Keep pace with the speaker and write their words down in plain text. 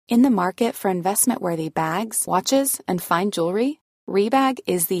In the market for investment-worthy bags, watches, and fine jewelry, Rebag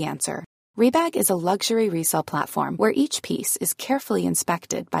is the answer. Rebag is a luxury resale platform where each piece is carefully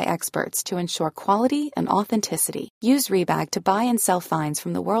inspected by experts to ensure quality and authenticity. Use Rebag to buy and sell finds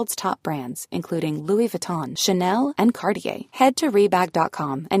from the world's top brands, including Louis Vuitton, Chanel, and Cartier. Head to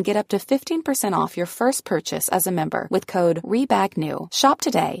Rebag.com and get up to 15% off your first purchase as a member with code REBAGNEW. Shop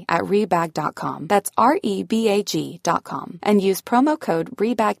today at Rebag.com. That's REBAG.com. And use promo code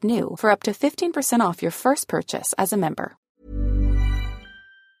REBAGNEW for up to 15% off your first purchase as a member.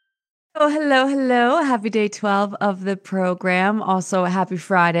 Oh, hello. Happy day 12 of the program. Also, a happy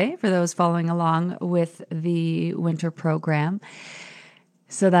Friday for those following along with the winter program.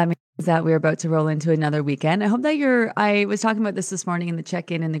 So that means that we're about to roll into another weekend. I hope that I was talking about this morning in the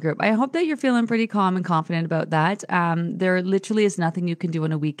check-in in the group. I hope that you're feeling pretty calm and confident about that. There literally is nothing you can do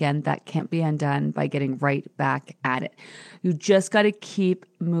on a weekend that can't be undone by getting right back at it. You just got to keep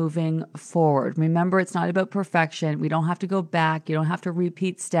moving forward. Remember, it's not about perfection. We don't have to go back. You don't have to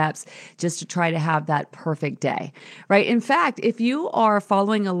repeat steps just to try to have that perfect day, right? In fact, if you are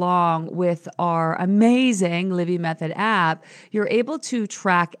following along with our amazing Livy Method app, you're able to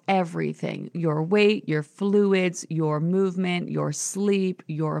track everything: your weight, your fluids, your movement, your sleep,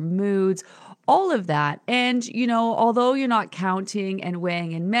 your moods, all of that. And, although you're not counting and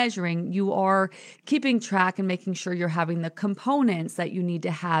weighing and measuring, you are keeping track and making sure you're having the components that you need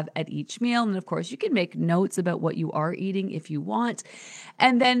to have at each meal. And of course, you can make notes about what you are eating if you want.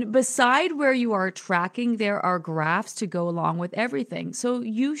 And then beside where you are tracking, there are graphs to go along with everything. So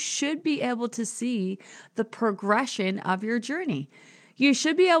you should be able to see the progression of your journey. You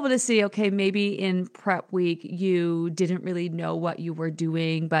should be able to see, okay, maybe in prep week, you didn't really know what you were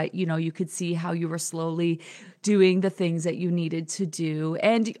doing, but you could see how you were slowly doing the things that you needed to do.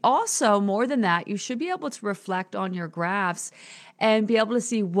 And also, more than that, you should be able to reflect on your graphs and be able to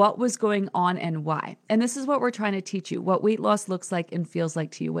see what was going on and why. And this is what we're trying to teach you: what weight loss looks like and feels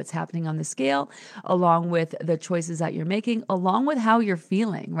like to you, what's happening on the scale, along with the choices that you're making, along with how you're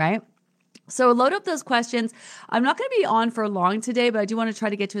feeling, right? So load up those questions. I'm not going to be on for long today, but I do want to try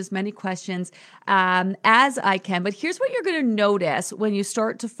to get to as many questions as I can. But here's what you're going to notice when you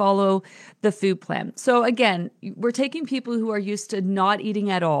start to follow the food plan. So again, we're taking people who are used to not eating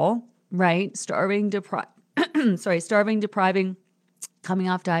at all, right? Starving, depriving, coming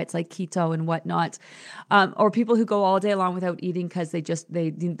off diets like keto and whatnot, or people who go all day long without eating because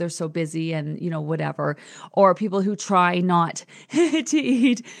they're so busy and whatever, or people who try not to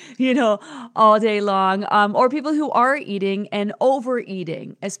eat all day long, or people who are eating and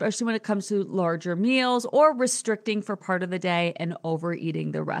overeating, especially when it comes to larger meals, or restricting for part of the day and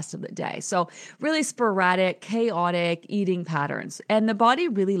overeating the rest of the day. So really sporadic, chaotic eating patterns. And the body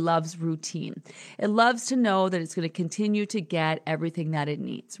really loves routine. It loves to know that it's going to continue to get everything that it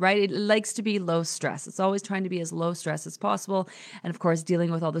needs, right? It likes to be low stress. It's always trying to be as low stress as possible. And of course,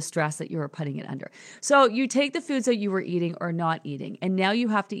 dealing with all the stress that you are putting it under. So you take the foods that you were eating or not eating, and now you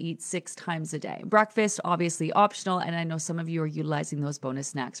have to eat 6 times a day. Breakfast, obviously optional. And I know some of you are utilizing those bonus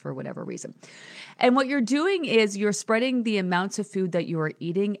snacks for whatever reason. And what you're doing is you're spreading the amounts of food that you are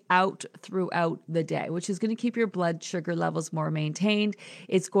eating out throughout the day, which is going to keep your blood sugar levels more maintained.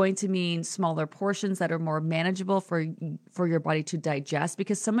 It's going to mean smaller portions that are more manageable for your body to digest,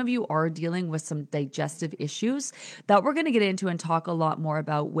 because some of you are dealing with some digestive issues that we're going to get into and talk a lot more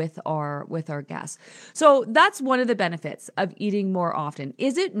about with our guests. So that's one of the benefits of eating more often.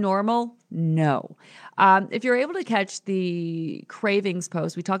 Is it normal? No. If you're able to catch the cravings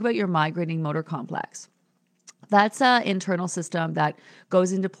post, we talk about your migrating motor complex. That's an internal system that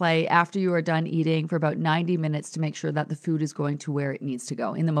goes into play after you are done eating for about 90 minutes to make sure that the food is going to where it needs to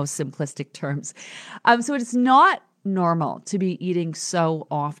go, in the most simplistic terms. So it's not normal to be eating so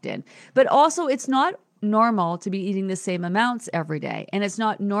often, but also it's not normal to be eating the same amounts every day. And it's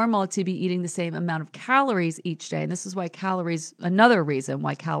not normal to be eating the same amount of calories each day. And this is why another reason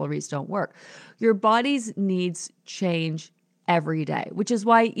why calories don't work. Your body's needs change every day, which is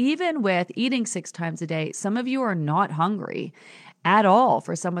why even with eating 6 times a day, some of you are not hungry at all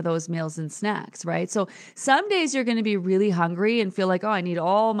for some of those meals and snacks, right? So some days you're going to be really hungry and feel like, oh, I need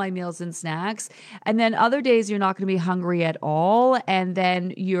all my meals and snacks. And then other days you're not going to be hungry at all. And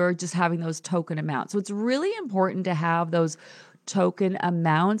then you're just having those token amounts. So it's really important to have those token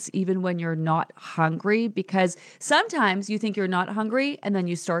amounts even when you're not hungry, because sometimes you think you're not hungry and then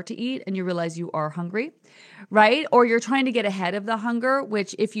you start to eat and you realize you are hungry. right? Or you're trying to get ahead of the hunger,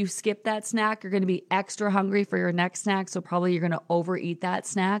 which if you skip that snack, you're going to be extra hungry for your next snack. So probably you're going to overeat that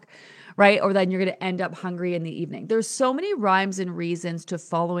snack, right? Or then you're going to end up hungry in the evening. There's so many rhymes and reasons to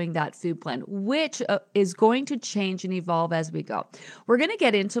following that food plan, which is going to change and evolve as we go. We're going to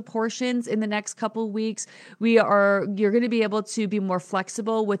get into portions in the next couple of weeks. You're going to be able to be more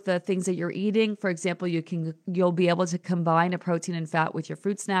flexible with the things that you're eating. For example, you'll be able to combine a protein and fat with your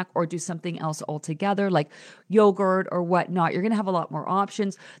fruit snack or do something else altogether, like yogurt or whatnot. You're going to have a lot more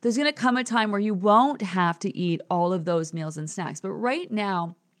options. There's going to come a time where you won't have to eat all of those meals and snacks. But right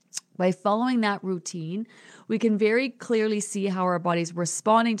now, by following that routine, we can very clearly see how our body's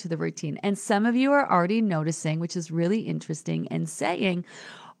responding to the routine. And some of you are already noticing, which is really interesting, and saying,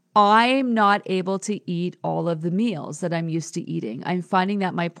 I'm not able to eat all of the meals that I'm used to eating. I'm finding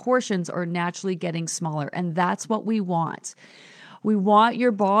that my portions are naturally getting smaller, and that's what we want. We want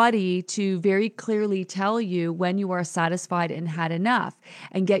your body to very clearly tell you when you are satisfied and had enough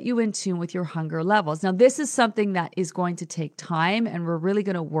and get you in tune with your hunger levels. Now, this is something that is going to take time and we're really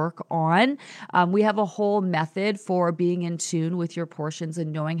going to work on. We have a whole method for being in tune with your portions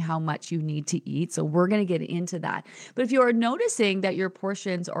and knowing how much you need to eat. So we're going to get into that. But if you are noticing that your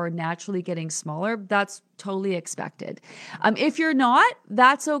portions are naturally getting smaller, that's totally expected. If you're not,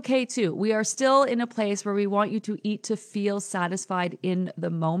 that's okay too. We are still in a place where we want you to eat to feel satisfied in the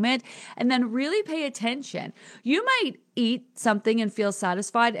moment and then really pay attention. You might eat something and feel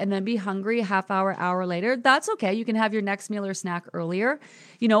satisfied and then be hungry a half hour later. That's okay. You can have your next meal or snack earlier,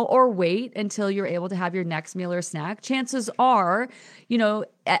 or wait until you're able to have your next meal or snack. Chances are,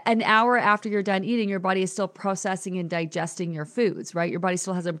 an hour after you're done eating, your body is still processing and digesting your foods, right? Your body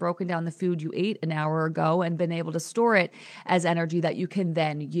still hasn't broken down the food you ate an hour ago and been able to store it as energy that you can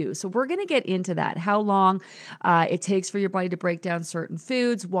then use. So we're going to get into that, how long it takes for your body to break down certain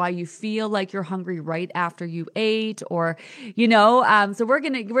foods, why you feel like you're hungry right after you ate, or, so we're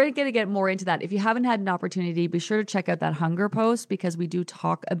going to get more into that. If you haven't had an opportunity, be sure to check out that hunger post because we do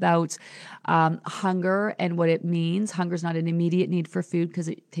talk about hunger and what it means. Hunger is not an immediate need for food because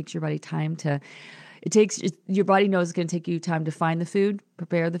it takes your body time your body knows it's going to take you time to find the food,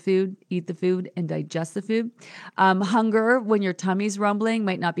 prepare the food, eat the food, and digest the food. Hunger, when your tummy's rumbling,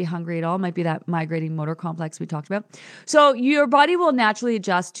 might not be hungry at all, might be that migrating motor complex we talked about. So your body will naturally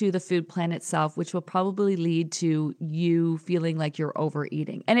adjust to the food plan itself, which will probably lead to you feeling like you're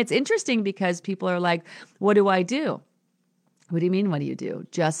overeating. And it's interesting because people are like, what do I do? What do you mean, what do you do?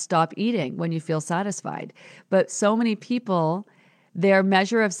 Just stop eating when you feel satisfied. But so many people, their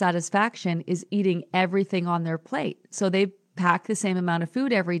measure of satisfaction is eating everything on their plate. So they pack the same amount of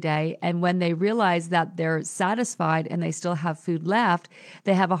food every day. And when they realize that they're satisfied and they still have food left,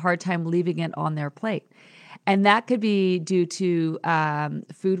 they have a hard time leaving it on their plate. And that could be due to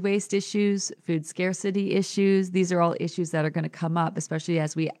food waste issues, food scarcity issues. These are all issues that are going to come up, especially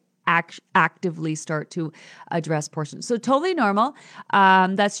as we actively start to address portions. So totally normal.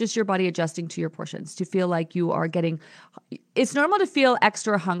 That's just your body adjusting to your portions to feel like you are it's normal to feel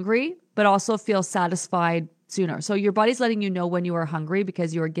extra hungry, but also feel satisfied sooner. So your body's letting you know when you are hungry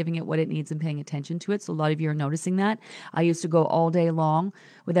because you are giving it what it needs and paying attention to it. So a lot of you are noticing that. I used to go all day long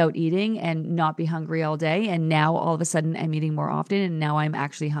without eating and not be hungry all day. And now all of a sudden I'm eating more often and now I'm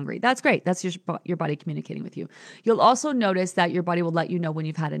actually hungry. That's great. That's your body communicating with you. You'll also notice that your body will let you know when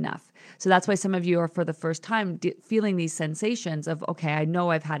you've had enough. So that's why some of you are for the first time feeling these sensations of, okay, I know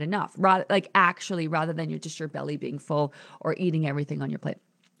I've had enough, rather than your belly being full or eating everything on your plate.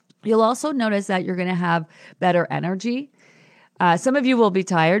 You'll also notice that you're going to have better energy. Some of you will be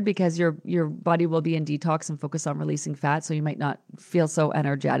tired because your body will be in detox and focus on releasing fat, so you might not feel so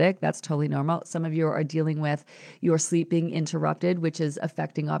energetic. That's totally normal. Some of you are dealing with your sleep being interrupted, which is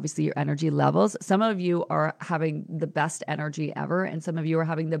affecting obviously your energy levels. Some of you are having the best energy ever, and some of you are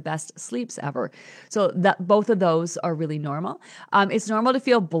having the best sleeps ever. So that both of those are really normal. It's normal to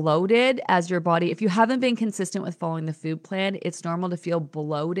feel bloated as your body, if you haven't been consistent with following the food plan, it's normal to feel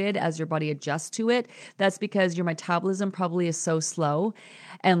bloated as your body adjusts to it. That's because your metabolism probably is so slow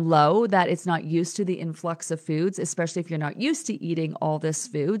and low that it's not used to the influx of foods, especially if you're not used to eating all this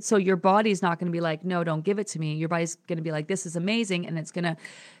food. So your body's not going to be like, no, don't give it to me. Your body's going to be like, this is amazing. And it's going to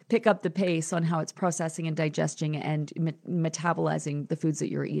pick up the pace on how it's processing and digesting and metabolizing the foods that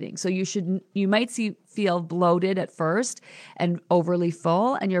you're eating. So you might feel bloated at first and overly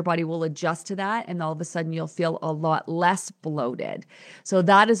full, and your body will adjust to that. And all of a sudden you'll feel a lot less bloated. So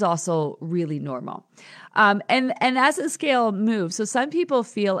that is also really normal. And as the scale moves, so some people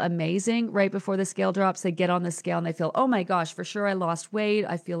feel amazing right before the scale drops. They get on the scale and they feel, oh my gosh, for sure I lost weight.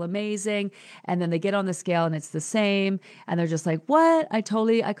 I feel amazing. And then they get on the scale and it's the same. And they're just like, what? I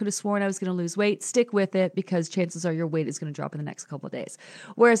could have sworn I was going to lose weight. Stick with it because chances are your weight is going to drop in the next couple of days.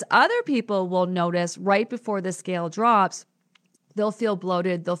 Whereas other people will notice right before the scale drops, they'll feel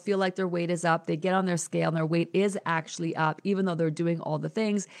bloated. They'll feel like their weight is up. They get on their scale and their weight is actually up, even though they're doing all the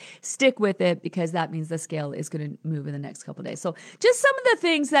things. Stick with it because that means the scale is going to move in the next couple of days. So just some of the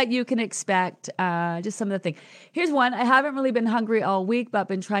things that you can expect, just some of the things. Here's one. I haven't really been hungry all week, but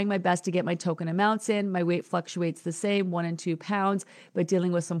been trying my best to get my token amounts in. My weight fluctuates the same, 1 and 2 pounds, but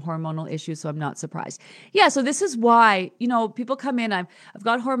dealing with some hormonal issues, so I'm not surprised. Yeah, so this is why, people come in, I've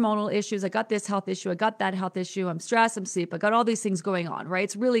got hormonal issues. I got this health issue. I got that health issue. I'm stressed. I'm sleep. I got all these things going on, right?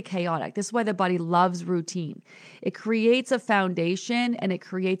 It's really chaotic. This is why the body loves routine. It creates a foundation and it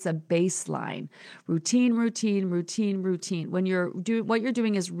creates a baseline. Routine. When what you're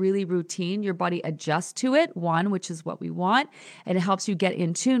doing is really routine, your body adjusts to it, which is what we want, and it helps you get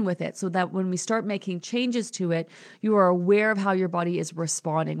in tune with it so that when we start making changes to it, you are aware of how your body is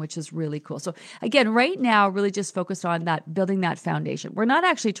responding, which is really cool. So again, right now, really just focused on that, building that foundation. We're not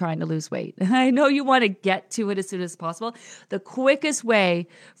actually trying to lose weight. I know you want to get to it as soon as possible. The quickest way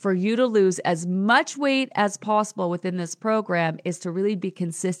for you to lose as much weight as possible within this program is to really be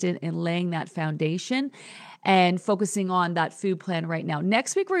consistent in laying that foundation and focusing on that food plan right now.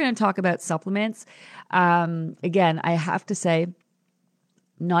 Next week, we're going to talk about supplements. Again, I have to say,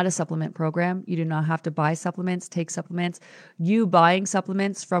 not a supplement program. You do not have to buy supplements, take supplements. You buying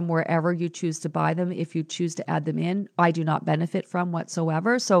supplements from wherever you choose to buy them, if you choose to add them in, I do not benefit from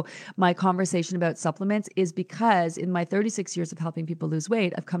whatsoever. So my conversation about supplements is because in my 36 years of helping people lose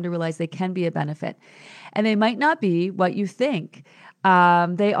weight, I've come to realize they can be a benefit. And they might not be what you think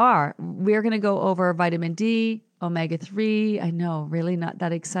they are. We're going to go over vitamin D, omega-3. I know, really not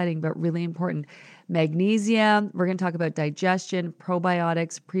that exciting, but really important. Magnesium. We're going to talk about digestion,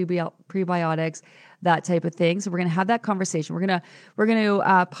 probiotics, prebiotics, that type of thing. So we're going to have that conversation. We're going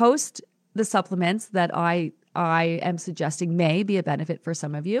to post the supplements that I am suggesting may be a benefit for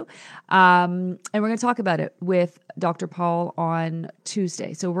some of you. And we're going to talk about it with Dr. Paul on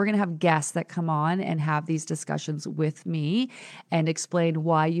Tuesday. So we're going to have guests that come on and have these discussions with me and explain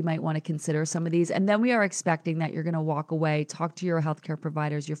why you might want to consider some of these. And then we are expecting that you're going to walk away, talk to your healthcare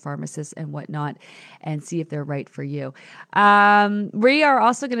providers, your pharmacists and whatnot, and see if they're right for you. We are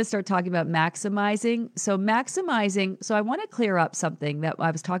also going to start talking about maximizing. So I want to clear up something that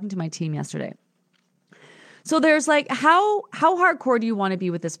I was talking to my team yesterday. So there's like, how hardcore do you want to be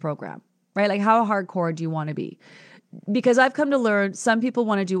with this program, right? Like how hardcore do you want to be? Because I've come to learn some people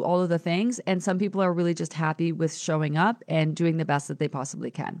want to do all of the things and some people are really just happy with showing up and doing the best that they possibly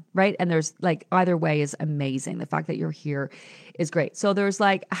can, right? And there's like, either way is amazing. The fact that you're here is great. So there's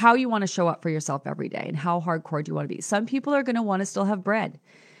like how you want to show up for yourself every day and how hardcore do you want to be? Some people are going to want to still have bread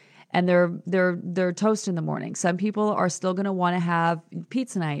and they're toast in the morning. Some people are still going to want to have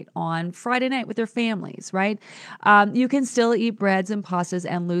pizza night on Friday night with their families, right? You can still eat breads and pastas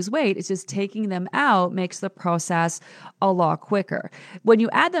and lose weight. It's just taking them out makes the process a lot quicker. When you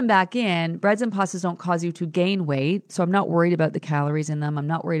add them back in, breads and pastas don't cause you to gain weight. So I'm not worried about the calories in them. I'm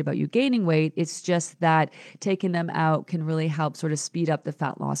not worried about you gaining weight. It's just that taking them out can really help sort of speed up the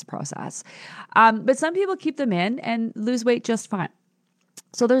fat loss process. But some people keep them in and lose weight just fine.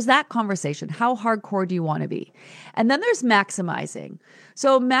 So there's that conversation. How hardcore do you want to be? And then there's maximizing.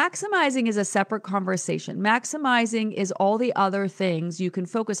 So maximizing is a separate conversation. Maximizing is all the other things you can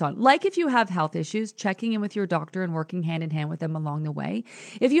focus on. Like if you have health issues, checking in with your doctor and working hand in hand with them along the way.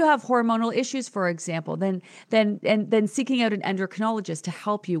 If you have hormonal issues, for example, then seeking out an endocrinologist to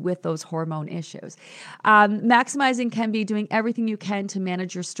help you with those hormone issues. Maximizing can be doing everything you can to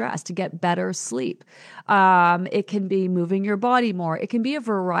manage your stress, to get better sleep. It can be moving your body more. It can be a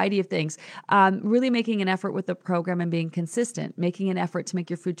variety of things. Really making an effort with the program and being consistent, making an effort to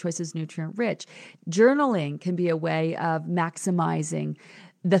make your food choices nutrient rich. Journaling can be a way of maximizing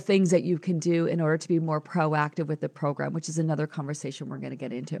the things that you can do in order to be more proactive with the program, which is another conversation we're going to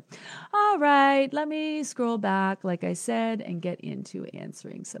get into. All right, let me scroll back, like I said, and get into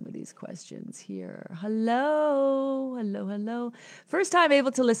answering some of these questions here. Hello. First time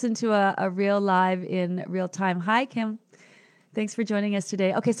able to listen to a real live in real time. Hi, Kim. Thanks for joining us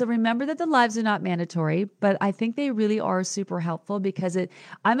today. Okay, so remember that the lives are not mandatory, but I think they really are super helpful because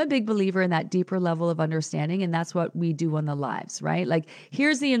I'm a big believer in that deeper level of understanding, and that's what we do on the lives, right? Like,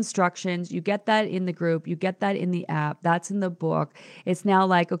 here's the instructions. You get that in the group. You get that in the app. That's in the book. It's now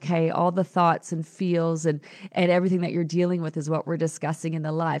like, okay, all the thoughts and feels and everything that you're dealing with is what we're discussing in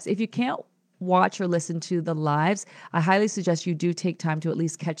the lives. If you can't watch or listen to the lives, I highly suggest you do take time to at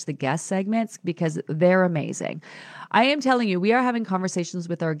least catch the guest segments because they're amazing. I am telling you, we are having conversations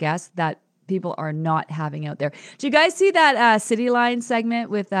with our guests that people are not having out there. Do you guys see that City Line segment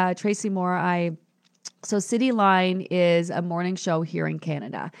with Tracy Moore? So City Line is a morning show here in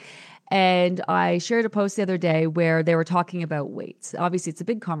Canada. And I shared a post the other day where they were talking about weights. Obviously, it's a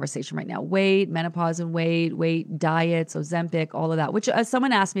big conversation right now. Weight, menopause and weight diets, Ozempic, all of that, which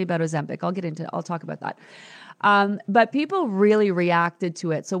someone asked me about Ozempic. I'll talk about that. But people really reacted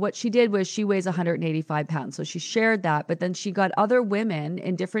to it. So what she did was she weighs 185 pounds. So she shared that, but then she got other women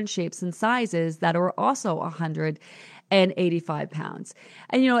in different shapes and sizes that are also 185 pounds.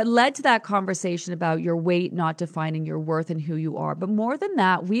 And, it led to that conversation about your weight not defining your worth and who you are. But more than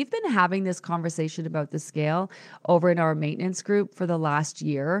that, we've been having this conversation about the scale over in our maintenance group for the last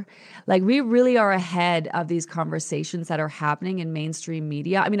year. Like, we really are ahead of these conversations that are happening in mainstream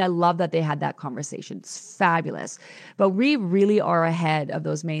media. I mean, I love that they had that conversation. It's fabulous. But we really are ahead of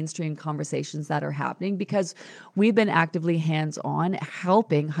those mainstream conversations that are happening because we've been actively hands-on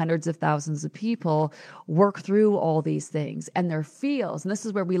helping hundreds of thousands of people work through all these things and their feels. And this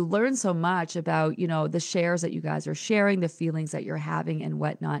is where we learn so much about, the shares that you guys are sharing, the feelings that you're having and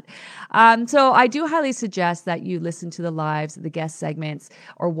whatnot. So I do highly suggest that you listen to the lives, the guest segments,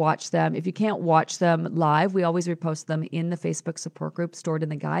 or watch them. If you can't watch them live, we always repost them in the Facebook support group stored in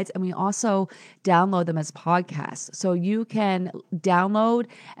the guides. And we also download them as podcasts. So you can download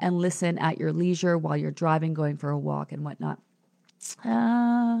and listen at your leisure while you're driving, going for a walk and whatnot.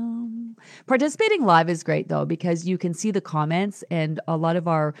 Participating live is great though, because you can see the comments, and a lot of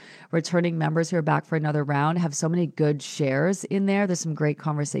our returning members who are back for another round have so many good shares in there. There's some great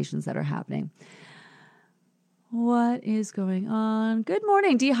conversations that are happening. What is going on? Good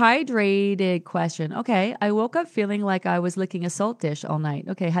morning. Dehydrated question. Okay. I woke up feeling like I was licking a salt dish all night.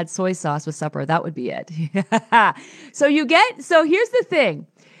 Okay. Had soy sauce with supper. That would be it. So here's the thing.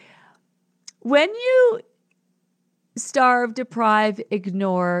 When you starve, deprive,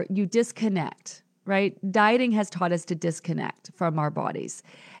 ignore, you disconnect, right? Dieting has taught us to disconnect from our bodies.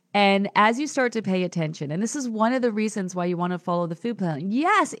 And as you start to pay attention, and this is one of the reasons why you want to follow the food plan.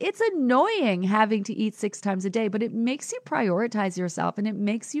 Yes, it's annoying having to eat 6 times a day, but it makes you prioritize yourself and it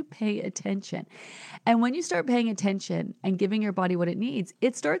makes you pay attention. And when you start paying attention and giving your body what it needs,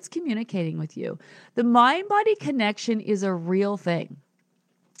 it starts communicating with you. The mind-body connection is a real thing.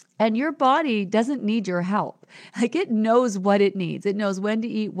 And your body doesn't need your help. Like, it knows what it needs. It knows when to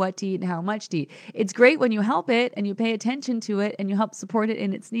eat, what to eat, and how much to eat. It's great when you help it and you pay attention to it and you help support it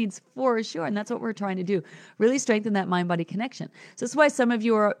in its needs for sure. And that's what we're trying to do. Really strengthen that mind-body connection. So that's why some of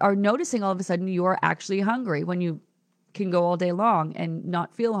you are noticing all of a sudden you are actually hungry when you can go all day long and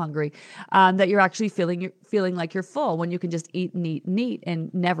not feel hungry, that you're actually feeling like you're full when you can just eat and eat and eat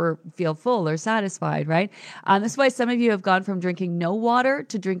and never feel full or satisfied, right? That's why some of you have gone from drinking no water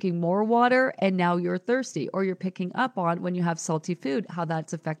to drinking more water, and now you're thirsty, or you're picking up on when you have salty food, how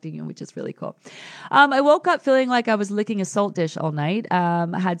that's affecting you, which is really cool. I woke up feeling like I was licking a salt dish all night.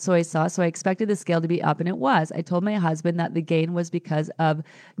 I had soy sauce, so I expected the scale to be up, and it was. I told my husband that the gain was because of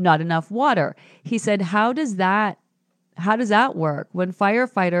not enough water. He said, How does that work? When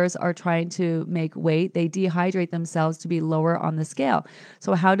firefighters are trying to make weight, they dehydrate themselves to be lower on the scale.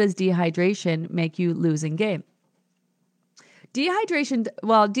 So how does dehydration make you lose and gain? Dehydration,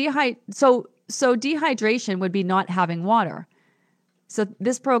 so dehydration would be not having water. So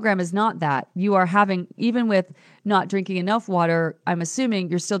this program is not that. You are having, even with not drinking enough water, I'm assuming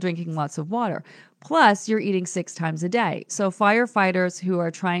you're still drinking lots of water. Plus, you're eating 6 times a day. So firefighters who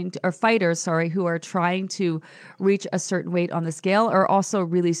are who are trying to reach a certain weight on the scale are also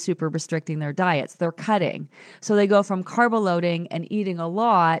really super restricting their diets. They're cutting. So they go from carb loading and eating a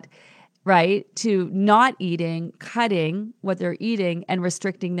lot, right, to not eating, cutting what they're eating, and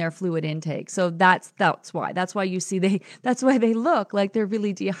restricting their fluid intake. So that's why. That's why you see that's why they look like they're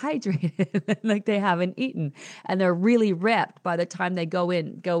really dehydrated, like they haven't eaten, and they're really ripped by the time they go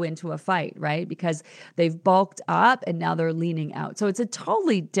into a fight, right? Because they've bulked up and now they're leaning out. So it's a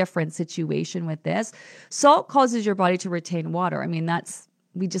totally different situation with this. Salt causes your body to retain water. I mean,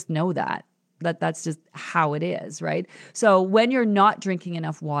 we just know that's just how it is, right? So when you're not drinking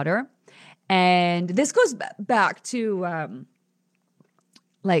enough water, and this goes back to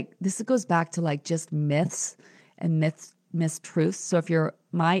just myths and mistruths. So if you're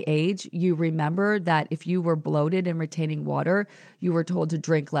my age, you remember that if you were bloated and retaining water, you were told to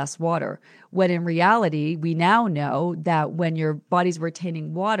drink less water. When in reality, we now know that when your body's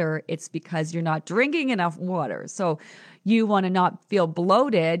retaining water, it's because you're not drinking enough water. So you want to not feel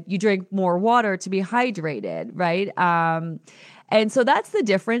bloated, you drink more water to be hydrated, right? And so that's the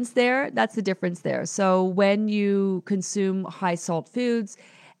difference there. So when you consume high salt foods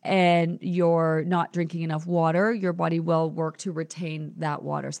and you're not drinking enough water, your body will work to retain that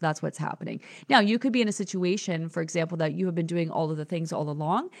water. So that's what's happening. Now, you could be in a situation, for example, that you have been doing all of the things all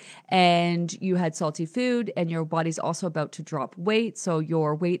along and you had salty food and your body's also about to drop weight. So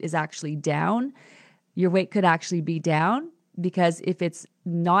your weight is actually down. Your weight could actually be down because if it's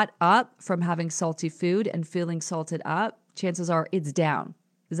not up from having salty food and feeling salted up, chances are it's down.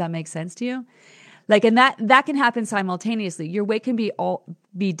 Does that make sense to you? Like, and that can happen simultaneously. Your weight can be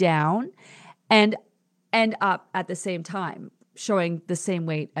down and up at the same time, showing the same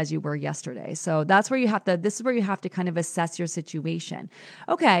weight as you were yesterday. So this is where you have to kind of assess your situation.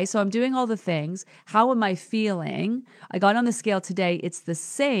 Okay, so I'm doing all the things. How am I feeling? I got on the scale today. It's the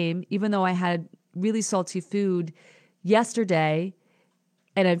same, even though I had really salty food yesterday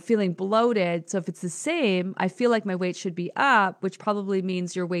and I'm feeling bloated. So if it's the same, I feel like my weight should be up, which probably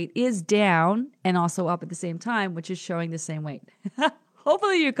means your weight is down and also up at the same time, which is showing the same weight.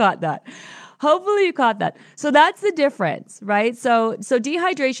 Hopefully you caught that. So that's the difference, right? So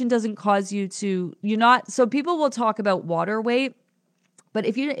dehydration doesn't cause you to, so people will talk about water weight, but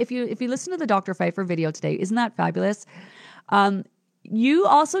if you listen to the Dr. Pfeiffer video today, isn't that fabulous? You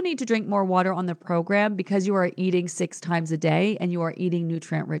also need to drink more water on the program because you are eating 6 times a day and you are eating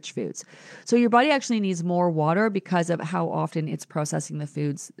nutrient-rich foods. So your body actually needs more water because of how often it's processing the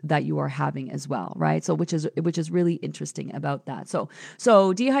foods that you are having as well, right? So which is really interesting about that. So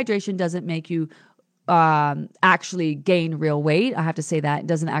dehydration doesn't make you actually gain real weight. I have to say that it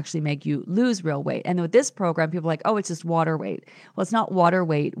doesn't actually make you lose real weight. And with this program, people are like, oh, it's just water weight. Well, it's not water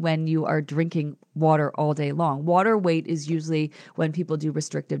weight when you are drinking water all day long. Water weight is usually when people do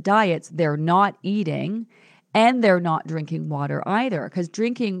restrictive diets, they're not eating and they're not drinking water either, because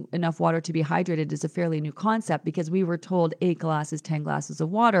drinking enough water to be hydrated is a fairly new concept because we were told 8 glasses, 10 glasses of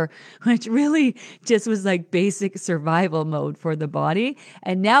water, which really just was like basic survival mode for the body.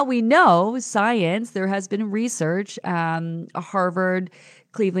 And now we know science, there has been research, Harvard,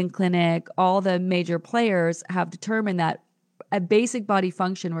 Cleveland Clinic, all the major players have determined that a basic body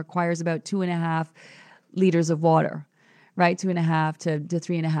function requires about 2.5 liters of water, right? 2.5 to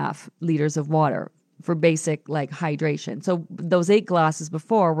 3.5 liters of water for basic like hydration. So those 8 glasses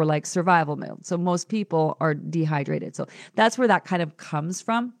before were like survival mode. So most people are dehydrated. So that's where that kind of comes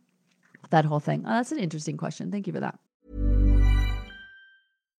from, that whole thing. Oh, that's an interesting question. Thank you for that.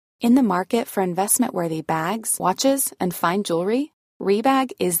 In the market for investment-worthy bags, watches, and fine jewelry,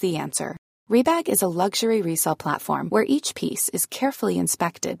 Rebag is the answer. Rebag is a luxury resale platform where each piece is carefully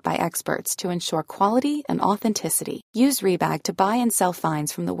inspected by experts to ensure quality and authenticity. Use Rebag to buy and sell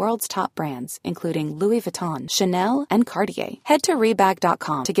finds from the world's top brands, including Louis Vuitton, Chanel, and Cartier. Head to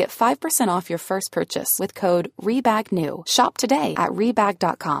Rebag.com to get 5% off your first purchase with code REBAGNEW. Shop today at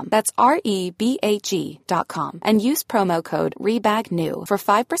Rebag.com. That's REBAG.com. And use promo code REBAGNEW for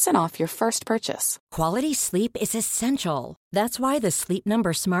 5% off your first purchase. Quality sleep is essential. That's why the Sleep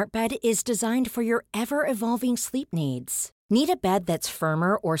Number Smart Bed is designed for your ever-evolving sleep needs. Need a bed that's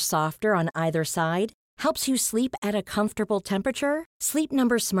firmer or softer on either side? Helps you sleep at a comfortable temperature? Sleep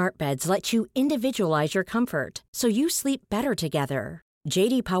Number Smart Beds let you individualize your comfort so you sleep better together.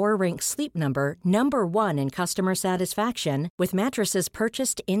 J.D. Power ranks Sleep Number number 1 in customer satisfaction with mattresses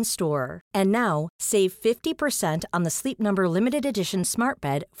purchased in-store. And now, save 50% on the Sleep Number Limited Edition Smart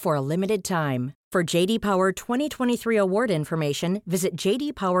Bed for a limited time. For J.D. Power 2023 award information, visit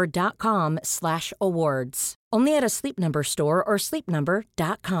jdpower.com/awards. Only at a Sleep Number store or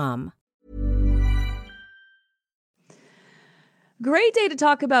sleepnumber.com. Great day to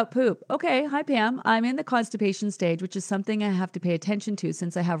talk about poop. Okay, hi Pam. I'm in the constipation stage, which is something I have to pay attention to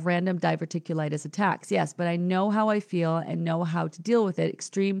since I have random diverticulitis attacks. Yes, but I know how I feel and know how to deal with it.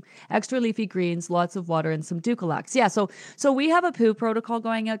 Extreme, extra leafy greens, lots of water, and some Dulcolax. Yeah, so we have a poop protocol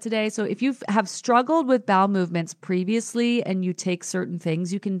going out today. So if you have struggled with bowel movements previously and you take certain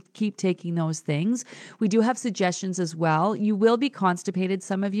things, you can keep taking those things. We do have suggestions as well. You will be constipated,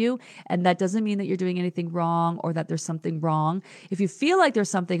 some of you, and that doesn't mean that you're doing anything wrong or that there's something wrong. If you feel like there's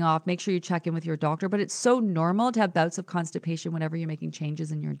something off, make sure you check in with your doctor. But it's so normal to have bouts of constipation whenever you're making changes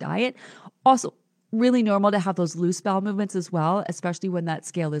in your diet. Also, really normal to have those loose bowel movements as well, especially when that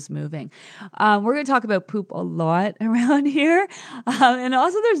scale is moving. We're going to talk about poop a lot around here. And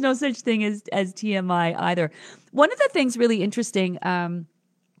also there's no such thing as TMI either. One of the things really interesting,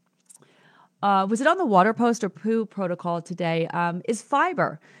 was it on the water post or poo protocol today, is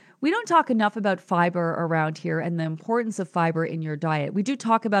fiber. We don't talk enough about fiber around here and the importance of fiber in your diet. We do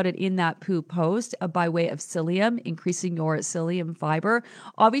talk about it in that poo post by way of psyllium, increasing your psyllium fiber.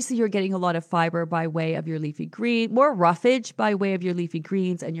 Obviously, you're getting a lot of fiber by way of your leafy green, more roughage by way of your leafy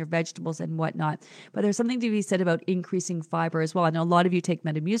greens and your vegetables and whatnot. But there's something to be said about increasing fiber as well. I know a lot of you take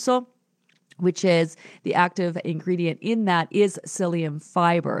Metamucil, which is the active ingredient in that is psyllium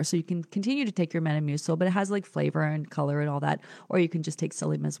fiber. So you can continue to take your Metamucil, but it has like flavor and color and all that, or you can just take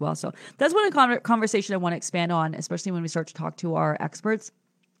psyllium as well. So that's one conversation I want to expand on, especially when we start to talk to our experts.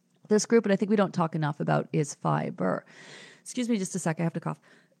 This group, and I think we don't talk enough about, is fiber. Excuse me just a sec, I have to cough.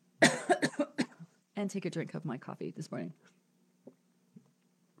 And take a drink of my coffee this morning.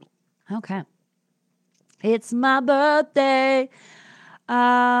 Okay. It's my birthday.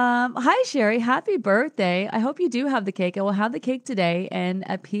 Hi, Sherry. Happy birthday. I hope you do have the cake. I will have the cake today and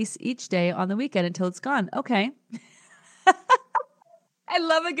a piece each day on the weekend until it's gone. Okay. I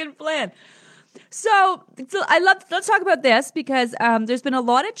love a good plan. So let's talk about this because there's been a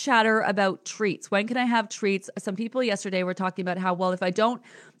lot of chatter about treats. When can I have treats? Some people yesterday were talking about how, well, if I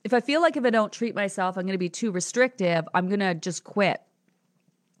feel like if I don't treat myself, I'm going to be too restrictive, I'm going to just quit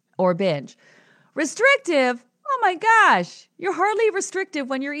or binge. Restrictive? Oh my gosh, you're hardly restrictive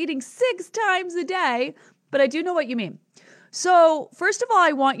when you're eating 6 times a day, but I do know what you mean. So first of all,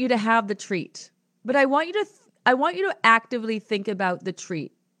 I want you to have the treat, but I want you to actively think about the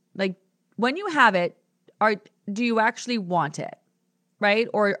treat. Like when you have it, do you actually want it, right?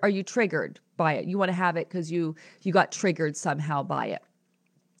 Or are you triggered by it? You want to have it because you got triggered somehow by it.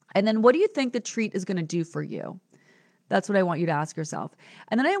 And then what do you think the treat is going to do for you? That's what I want you to ask yourself.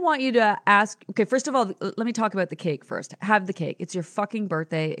 And then I want you to ask, okay, first of all, let me talk about the cake first. Have the cake. It's your fucking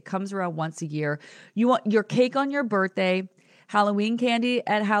birthday. It comes around once a year. You want your cake on your birthday, Halloween candy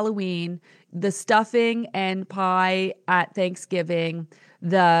at Halloween, the stuffing and pie at Thanksgiving,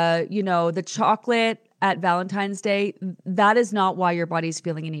 the chocolate at Valentine's Day. That is not why your body's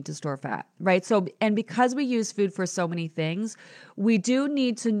feeling you need to store fat, right? So, and because we use food for so many things, we do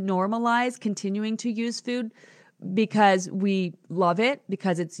need to normalize continuing to use food because we love it,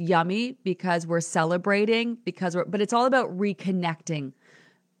 because it's yummy, because we're celebrating, but it's all about reconnecting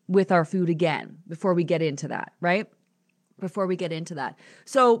with our food again before we get into that, right? Before we get into that.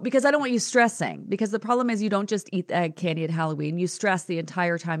 So, because I don't want you stressing, because the problem is you don't just eat the candy at Halloween. You stress the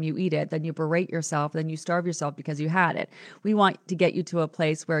entire time you eat it, then you berate yourself, then you starve yourself because you had it. We want to get you to a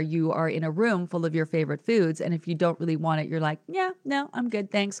place where you are in a room full of your favorite foods. And if you don't really want it, you're like, yeah, no, I'm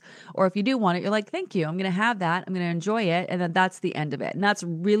good, thanks. Or if you do want it, you're like, thank you. I'm going to have that. I'm going to enjoy it. And then that's the end of it. And that's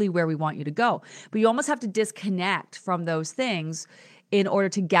really where we want you to go. But you almost have to disconnect from those things in order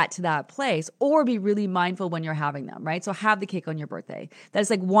to get to that place, or be really mindful when you're having them, right? So have the cake on your birthday. That's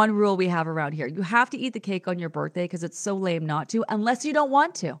like one rule we have around here. You have to eat the cake on your birthday because it's so lame not to, unless you don't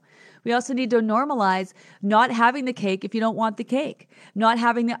want to. We also need to normalize not having the cake if you don't want the cake, not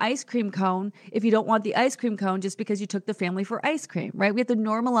having the ice cream cone if you don't want the ice cream cone just because you took the family for ice cream, right? We have to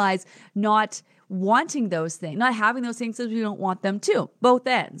normalize not wanting those things, not having those things because we don't want them too. Both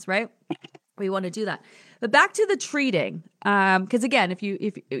ends, right? We want to do that. But back to the treating, because again,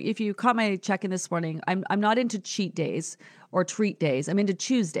 if you caught my check-in this morning, I'm not into cheat days or treat days. I'm into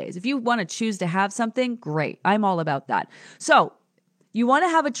choose days. If you want to choose to have something, great. I'm all about that. So you want to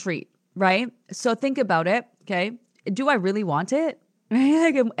have a treat, right? So think about it. Okay, do I really want it?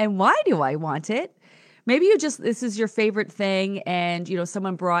 And why do I want it? Maybe this is your favorite thing, and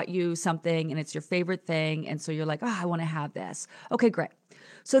someone brought you something, and it's your favorite thing, and so you're like, oh, I want to have this. Okay, great.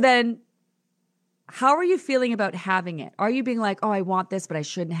 So then, how are you feeling about having it? Are you being like, oh, I want this, but I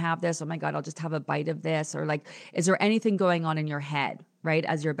shouldn't have this. Oh my God, I'll just have a bite of this. Or like, is there anything going on in your head, right?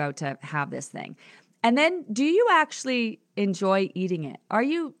 As you're about to have this thing. And then do you actually enjoy eating it? Are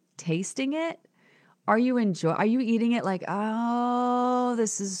you tasting it? Are you eating it like, oh,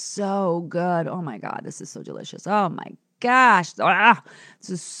 this is so good. Oh my God, this is so delicious. Oh my gosh, this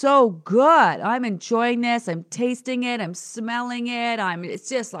is so good. I'm enjoying this. I'm tasting it. I'm smelling it. It's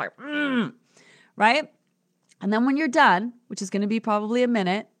just like, right? And then when you're done, which is going to be probably a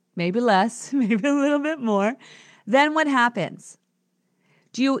minute, maybe less, maybe a little bit more, then what happens?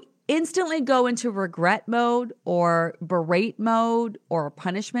 Do you instantly go into regret mode or berate mode or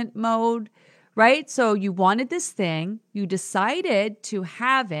punishment mode, right? So you wanted this thing, you decided to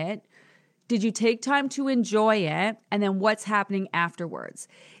have it. Did you take time to enjoy it? And then what's happening afterwards?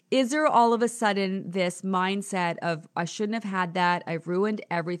 Is there all of a sudden this mindset of, I shouldn't have had that, I've ruined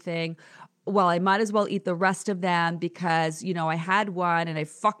everything, well, I might as well eat the rest of them because, I had one and I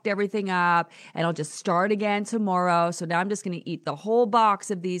fucked everything up and I'll just start again tomorrow. So now I'm just going to eat the whole box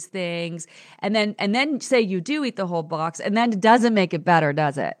of these things. And then say you do eat the whole box, and then it doesn't make it better,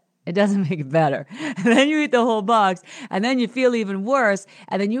 does it? It doesn't make it better. And then you eat the whole box, and then you feel even worse,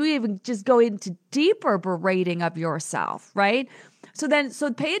 and then you even just go into deeper berating of yourself, right? So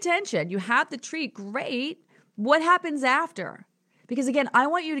pay attention. You have the treat, great. What happens after? Because again, I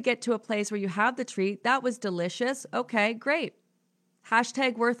want you to get to a place where you have the treat. That was delicious. Okay, great.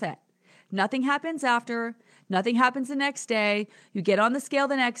 Hashtag worth it. Nothing happens after. Nothing happens the next day. You get on the scale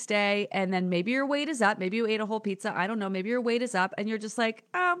the next day, and then maybe your weight is up. Maybe you ate a whole pizza. I don't know. Maybe your weight is up, and you're just like,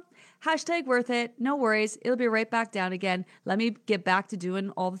 hashtag worth it. No worries. It'll be right back down again. Let me get back to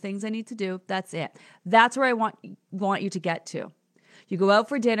doing all the things I need to do. That's it. That's where I want you to get to. You go out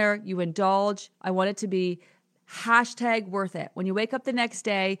for dinner. You indulge. I want it to be hashtag worth it. When you wake up the next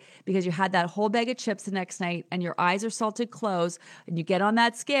day because you had that whole bag of chips the next night and your eyes are salted closed and you get on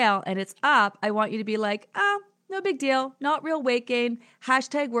that scale and it's up, I want you to be like, no big deal, not real weight gain,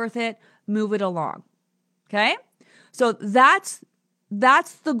 hashtag worth it, move it along. Okay? So that's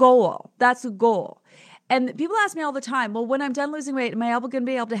the goal. That's the goal. And people ask me all the time, well, when I'm done losing weight, am I going to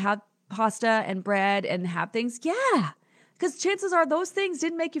be able to have pasta and bread and have things? Yeah. Because chances are those things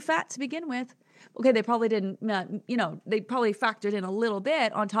didn't make you fat to begin with. Okay, they probably didn't, they probably factored in a little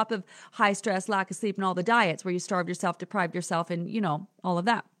bit on top of high stress, lack of sleep, and all the diets where you starved yourself, deprived yourself, and, all of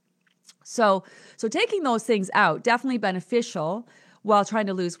that. So taking those things out, definitely beneficial while trying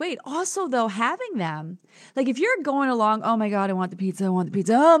to lose weight. Also, though, having them, like if you're going along, oh my God, I want the pizza.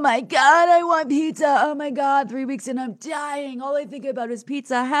 Oh my God, I want pizza. Oh my God, 3 weeks in, I'm dying. All I think about is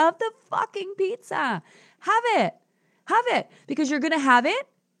pizza. Have the fucking pizza. Have it. Because you're going to have it.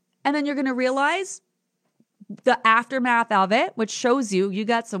 And then you're going to realize the aftermath of it, which shows you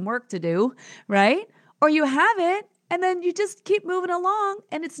got some work to do, right? Or you have it, and then you just keep moving along,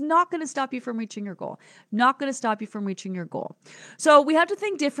 and it's not going to stop you from reaching your goal. Not going to stop you from reaching your goal. So we have to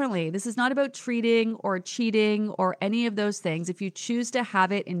think differently. This is not about treating or cheating or any of those things. If you choose to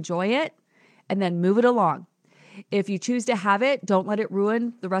have it, enjoy it, and then move it along. If you choose to have it, don't let it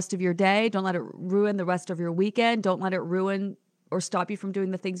ruin the rest of your day. Don't let it ruin the rest of your weekend. Don't let it ruin or stop you from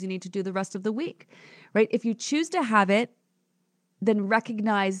doing the things you need to do the rest of the week, right? If you choose to have it, then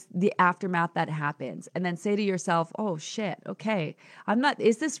recognize the aftermath that happens and then say to yourself, oh shit, okay,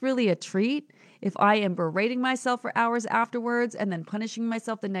 is this really a treat? If I am berating myself for hours afterwards and then punishing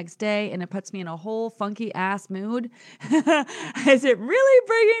myself the next day and it puts me in a whole funky ass mood, is it really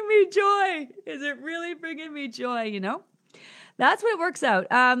bringing me joy? Is it really bringing me joy, That's what it works out.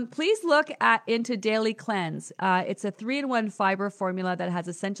 Please look into Daily Cleanse. It's a 3-in-1 fiber formula that has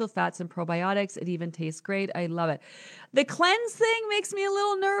essential fats and probiotics. It even tastes great. I love it. The cleanse thing makes me a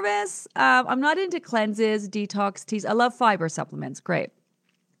little nervous. I'm not into cleanses, detox teas. I love fiber supplements. Great.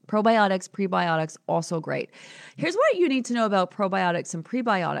 Probiotics, prebiotics, also great. Here's what you need to know about probiotics and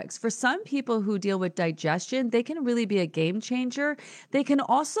prebiotics. For some people who deal with digestion, they can really be a game changer. They can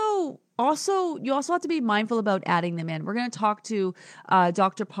you also have to be mindful about adding them in. We're going to talk to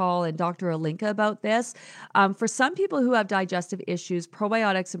Dr. Paul and Dr. Alinka about this. For some people who have digestive issues,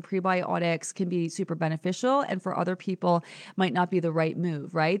 probiotics and prebiotics can be super beneficial, and for other people might not be the right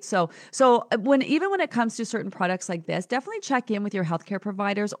move, right? So when it comes to certain products like this, definitely check in with your healthcare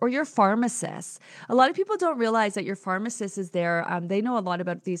providers or your pharmacists. A lot of people don't realize that your pharmacist is there. They know a lot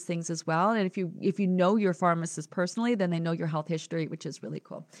about these things as well, and if you know your pharmacist personally, then they know your health history, which is really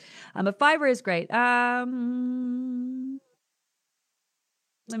cool. But fiber is great. Let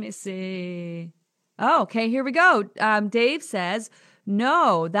me see. Oh, okay, here we go. Dave says,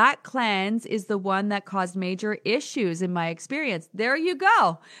 no, that cleanse is the one that caused major issues in my experience. There you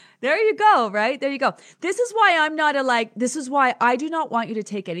go. Right? There you go. This is why this is why I do not want you to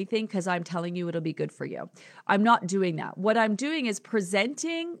take anything because I'm telling you it'll be good for you. I'm not doing that. What I'm doing is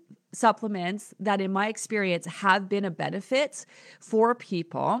presenting supplements that in my experience have been a benefit for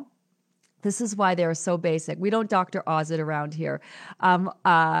people. This is why they're so basic. We don't Dr. Oz it around here.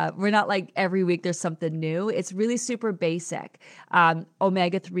 We're not like every week there's something new. It's really super basic.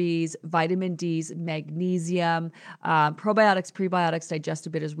 Omega-3s, vitamin Ds, magnesium, probiotics, prebiotics,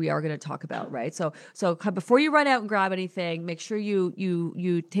 digestive bitters we are going to talk about, right? So before you run out and grab anything, make sure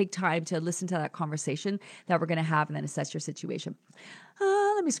you take time to listen to that conversation that we're going to have and then assess your situation.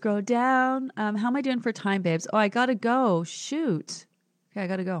 Let me scroll down. How am I doing for time, babes? Oh, I got to go. Shoot. Okay, I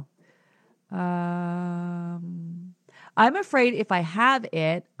got to go. I'm afraid if I have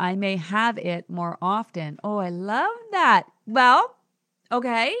it, I may have it more often. Oh, I love that. Well,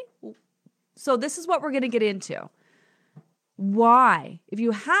 okay. So this is what we're going to get into. Why? If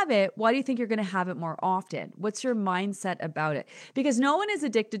you have it, why do you think you're going to have it more often? What's your mindset about it? Because no one is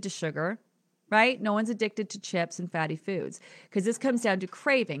addicted to sugar. right? No one's addicted to chips and fatty foods because this comes down to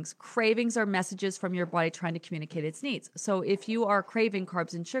cravings. Cravings are messages from your body trying to communicate its needs. So if you are craving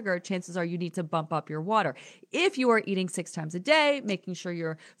carbs and sugar, chances are you need to bump up your water. If you are eating 6 times a day, making sure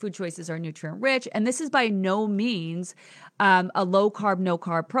your food choices are nutrient rich, and this is by no means a low carb, no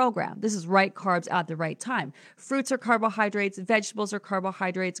carb program. This is right carbs at the right time. Fruits are carbohydrates, vegetables are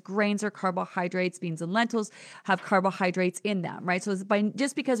carbohydrates, grains are carbohydrates, beans and lentils have carbohydrates in them, right? So it's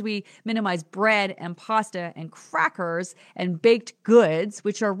just because we minimize bread and pasta and crackers and baked goods,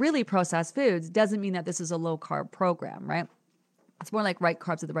 which are really processed foods, doesn't mean that this is a low carb program, right? It's more like right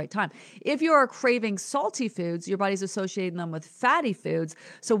carbs at the right time. If you are craving salty foods, your body's associating them with fatty foods.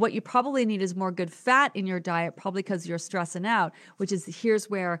 So what you probably need is more good fat in your diet, probably because you're stressing out, which is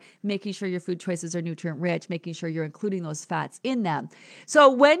here's where making sure your food choices are nutrient rich, making sure you're including those fats in them. So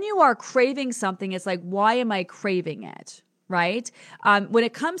when you are craving something, it's like, why am I craving it? Right? When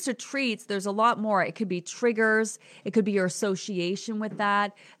it comes to treats, there's a lot more. It could be triggers. It could be your association with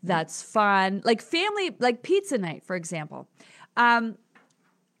that. That's fun. Like family, like pizza night, for example.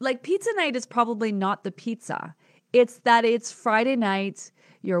 Like pizza night is probably not the pizza. It's that it's Friday night,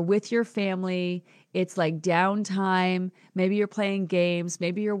 you're with your family, it's like downtime, maybe you're playing games,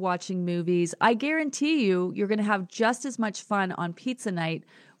 maybe you're watching movies. I guarantee you're going to have just as much fun on pizza night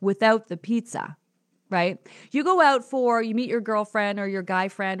without the pizza. Right? You go out you meet your girlfriend or your guy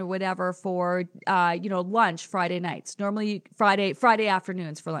friend or whatever for, lunch Friday nights. Normally Friday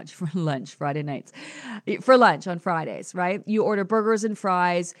afternoons for lunch, Friday nights, for lunch on Fridays, right? You order burgers and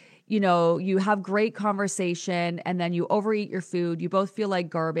fries, you have great conversation and then you overeat your food. You both feel like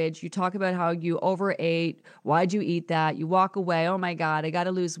garbage. You talk about how you overate. Why'd you eat that? You walk away. Oh my God, I got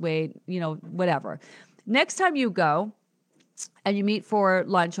to lose weight, whatever. Next time you go, and you meet for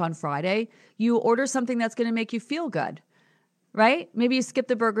lunch on Friday, you order something that's going to make you feel good, right? Maybe you skip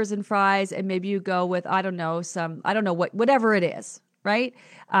the burgers and fries and maybe you go with, whatever it is, right?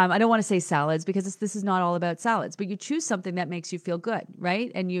 I don't want to say salads because this is not all about salads, but you choose something that makes you feel good,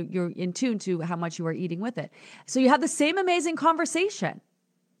 right? And you're in tune to how much you are eating with it. So you have the same amazing conversation.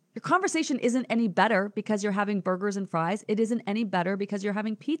 Your conversation isn't any better because you're having burgers and fries. It isn't any better because you're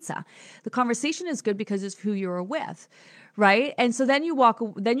having pizza. The conversation is good because it's who you're with, right? And so then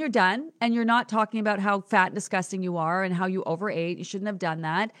then you're done and you're not talking about how fat and disgusting you are and how you overate. You shouldn't have done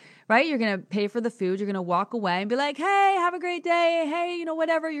that, right? You're going to pay for the food. You're going to walk away and be like, hey, have a great day. Hey,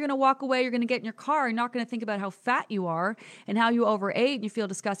 whatever. You're going to walk away. You're going to get in your car. You're not going to think about how fat you are and how you overate and you feel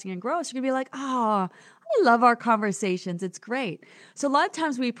disgusting and gross. You're going to be like, I love our conversations. It's great. So a lot of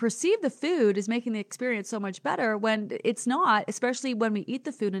times we perceive the food as making the experience so much better when it's not, especially when we eat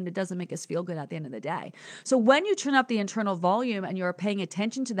the food and it doesn't make us feel good at the end of the day. So when you turn up the internal volume and you're paying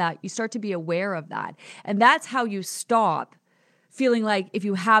attention to that, you start to be aware of that. And that's how you stop feeling like if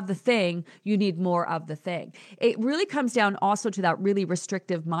you have the thing, you need more of the thing. It really comes down also to that really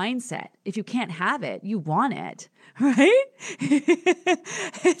restrictive mindset. If you can't have it, you want it, right?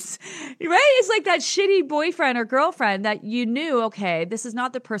 It's like that shitty boyfriend or girlfriend that you knew, okay, this is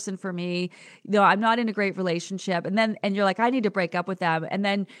not the person for me. I'm not in a great relationship. And you're like, I need to break up with them. And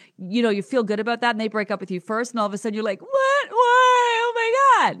then, you feel good about that and they break up with you first. And all of a sudden you're like, what? Why? Oh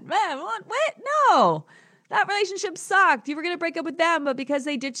my God, man, what? No. That relationship sucked. You were going to break up with them, but because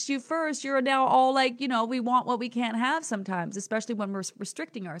they ditched you first, you're now all like, we want what we can't have sometimes, especially when we're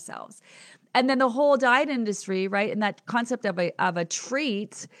restricting ourselves. And then the whole diet industry, right? And that concept of a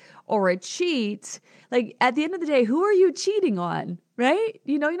treat or a cheat, like at the end of the day, who are you cheating on, right?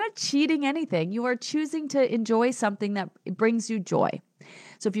 You're not cheating anything. You are choosing to enjoy something that brings you joy.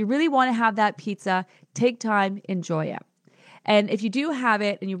 So if you really want to have that pizza, take time, enjoy it. And if you do have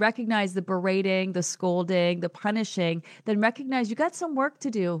it and you recognize the berating, the scolding, the punishing, then recognize you got some work to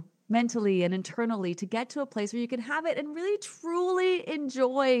do mentally and internally to get to a place where you can have it and really truly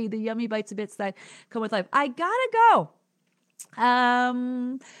enjoy the yummy bites and bits that come with life. I gotta go.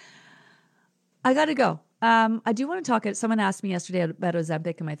 I do want to talk. Someone asked me yesterday about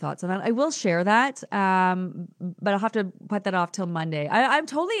Ozempic and my thoughts on that. I will share that, but I'll have to put that off till Monday. I'm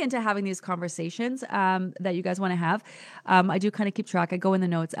totally into having these conversations that you guys want to have. I do kind of keep track. I go in the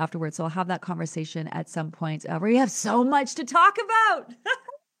notes afterwards, so I'll have that conversation at some point where we have so much to talk about.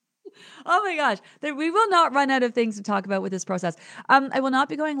 Oh my gosh. We will not run out of things to talk about with this process. I will not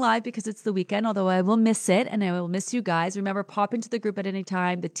be going live because it's the weekend, although I will miss it and I will miss you guys. Remember, pop into the group at any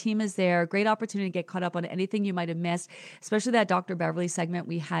time. The team is there. Great opportunity to get caught up on anything you might have missed, especially that Dr. Beverly segment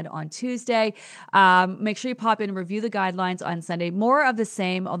we had on Tuesday. Make sure you pop in and review the guidelines on Sunday. More of the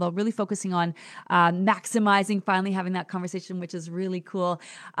same, although really focusing on maximizing, finally having that conversation, which is really cool.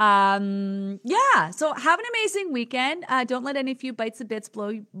 So have an amazing weekend. Don't let any few bites of bits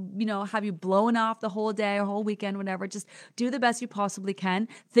blow, have you blowing off the whole day or whole weekend, whatever. Just do the best you possibly can.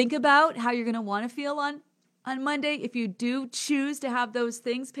 Think about how you're going to want to feel on Monday. If you do choose to have those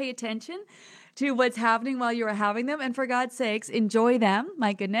things, pay attention to what's happening while you are having them. And for God's sakes, enjoy them.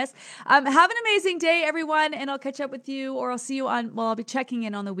 My goodness. Have an amazing day, everyone. And I'll catch up with you, or I'll see you I'll be checking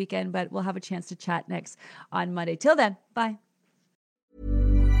in on the weekend, but we'll have a chance to chat next on Monday. Till then, bye.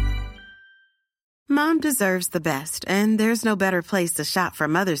 Mom deserves the best, and there's no better place to shop for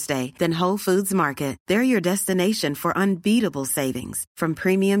Mother's Day than Whole Foods Market. They're your destination for unbeatable savings, from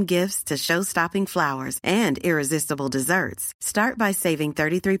premium gifts to show-stopping flowers and irresistible desserts. Start by saving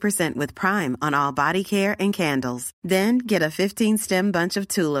 33% with Prime on all body care and candles. Then get a 15-stem bunch of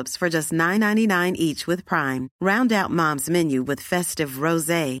tulips for just $9.99 each with Prime. Round out Mom's menu with festive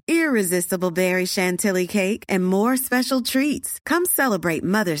rosé, irresistible berry chantilly cake, and more special treats. Come celebrate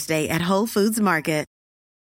Mother's Day at Whole Foods Market.